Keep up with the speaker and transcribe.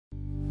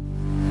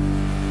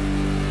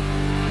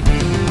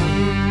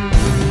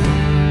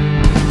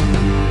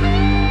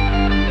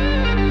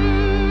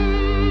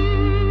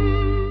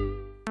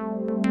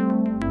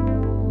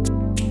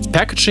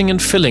Packaging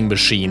and filling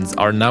machines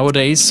are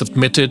nowadays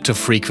submitted to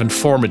frequent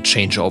format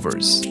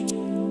changeovers.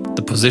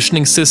 The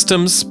positioning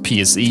systems,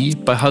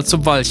 PSE, by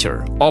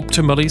halstrup-walcher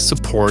optimally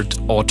support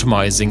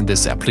automizing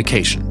this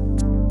application.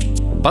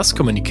 Bus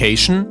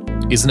communication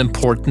is an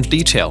important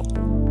detail.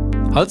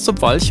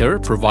 Halstrup-walcher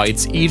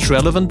provides each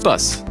relevant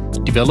bus,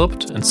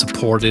 developed and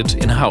supported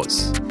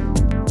in-house.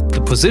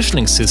 The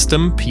positioning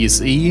system,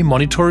 PSE,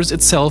 monitors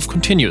itself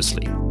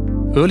continuously.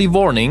 Early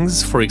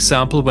warnings, for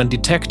example when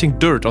detecting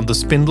dirt on the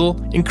spindle,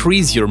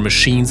 increase your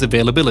machine's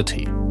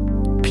availability.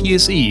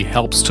 PSE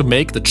helps to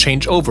make the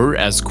changeover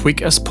as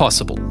quick as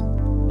possible.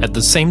 At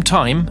the same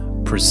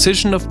time,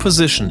 precision of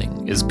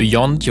positioning is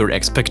beyond your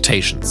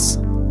expectations,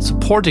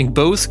 supporting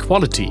both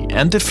quality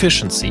and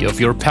efficiency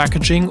of your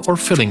packaging or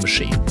filling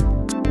machine.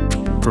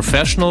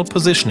 Professional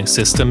Positioning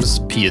Systems,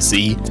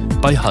 PSE,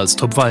 by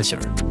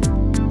halstrup-walcher.